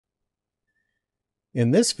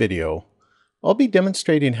In this video, I'll be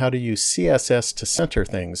demonstrating how to use CSS to center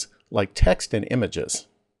things like text and images.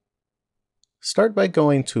 Start by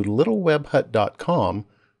going to littlewebhut.com,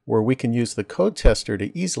 where we can use the code tester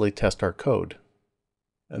to easily test our code.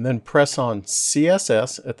 And then press on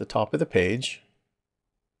CSS at the top of the page,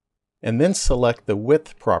 and then select the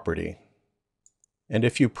width property. And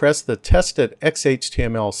if you press the Tested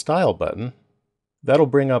XHTML style button, that'll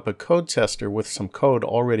bring up a code tester with some code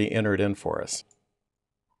already entered in for us.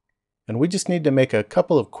 And we just need to make a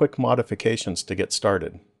couple of quick modifications to get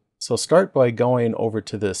started. So start by going over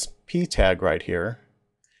to this P tag right here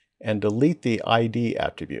and delete the ID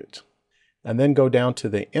attribute. And then go down to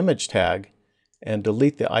the image tag and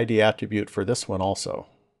delete the ID attribute for this one also.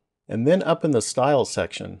 And then up in the styles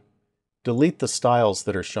section, delete the styles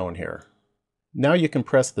that are shown here. Now you can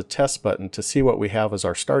press the test button to see what we have as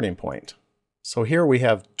our starting point. So here we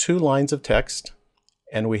have 2 lines of text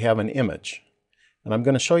and we have an image. And I'm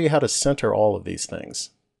going to show you how to center all of these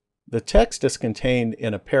things. The text is contained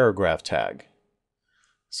in a paragraph tag.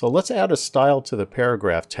 So let's add a style to the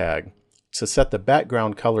paragraph tag to set the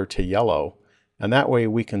background color to yellow, and that way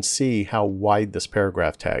we can see how wide this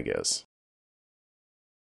paragraph tag is.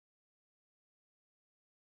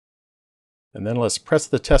 And then let's press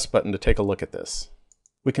the test button to take a look at this.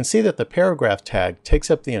 We can see that the paragraph tag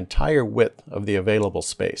takes up the entire width of the available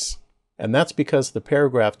space. And that's because the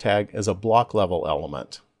paragraph tag is a block level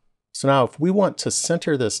element. So now if we want to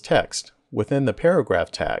center this text within the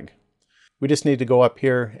paragraph tag, we just need to go up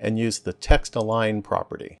here and use the text align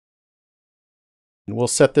property. And we'll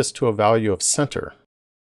set this to a value of center.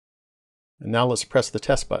 And now let's press the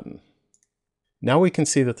test button. Now we can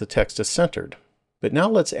see that the text is centered. But now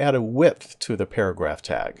let's add a width to the paragraph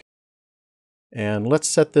tag. And let's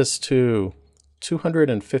set this to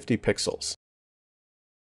 250 pixels.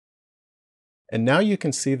 And now you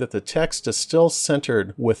can see that the text is still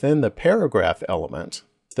centered within the paragraph element.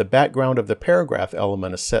 The background of the paragraph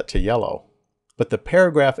element is set to yellow, but the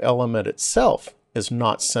paragraph element itself is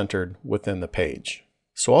not centered within the page.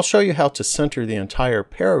 So I'll show you how to center the entire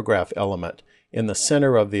paragraph element in the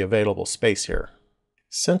center of the available space here.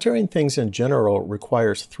 Centering things in general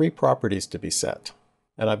requires 3 properties to be set,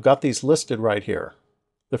 and I've got these listed right here.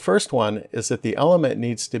 The first one is that the element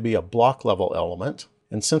needs to be a block level element.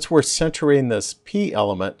 And since we're centering this P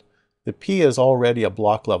element, the P is already a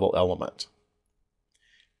block level element.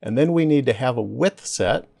 And then we need to have a width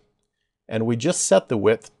set, and we just set the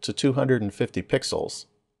width to 250 pixels.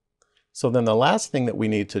 So then the last thing that we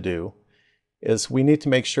need to do is we need to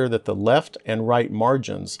make sure that the left and right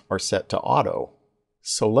margins are set to auto.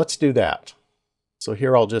 So let's do that. So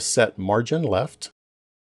here I'll just set margin left,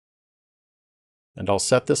 and I'll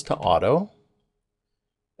set this to auto,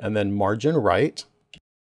 and then margin right.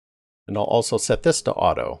 And I'll also set this to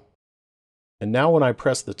auto. And now when I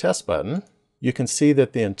press the test button, you can see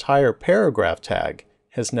that the entire paragraph tag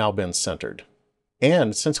has now been centered.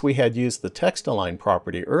 And since we had used the text align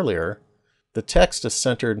property earlier, the text is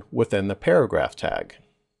centered within the paragraph tag.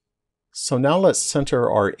 So now let's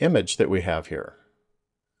center our image that we have here.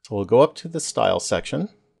 So we'll go up to the style section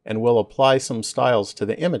and we'll apply some styles to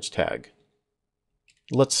the image tag.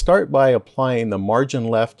 Let's start by applying the margin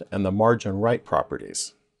left and the margin right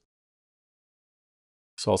properties.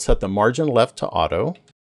 So I'll set the margin left to auto,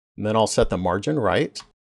 and then I'll set the margin right,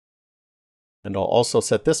 and I'll also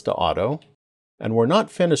set this to auto. And we're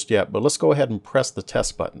not finished yet, but let's go ahead and press the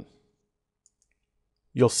test button.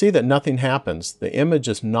 You'll see that nothing happens. The image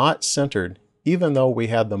is not centered, even though we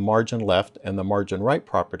had the margin left and the margin right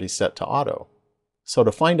property set to auto. So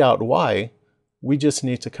to find out why, we just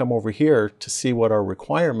need to come over here to see what our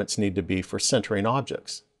requirements need to be for centering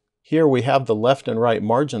objects. Here we have the left and right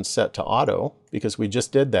margins set to auto because we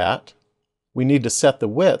just did that. We need to set the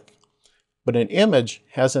width, but an image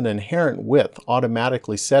has an inherent width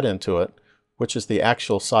automatically set into it, which is the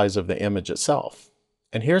actual size of the image itself.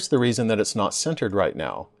 And here's the reason that it's not centered right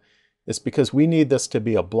now. It's because we need this to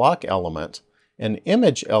be a block element, and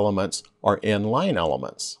image elements are inline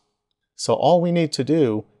elements. So all we need to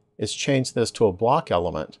do is change this to a block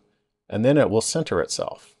element, and then it will center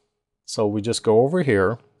itself. So we just go over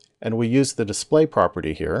here, and we use the display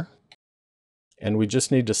property here, and we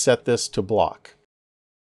just need to set this to block.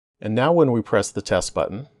 And now when we press the test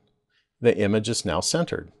button, the image is now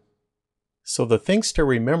centered. So the things to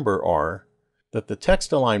remember are that the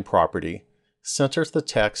text align property centers the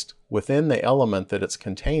text within the element that it's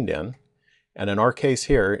contained in, and in our case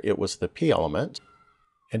here it was the P element.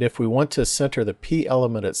 And if we want to center the P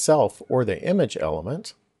element itself or the image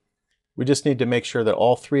element, we just need to make sure that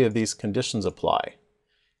all 3 of these conditions apply.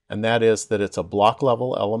 And that is that it's a block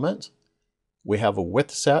level element, we have a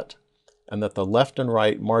width set, and that the left and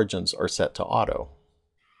right margins are set to auto.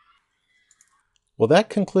 Well, that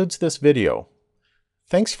concludes this video.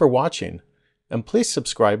 Thanks for watching, and please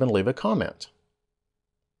subscribe and leave a comment.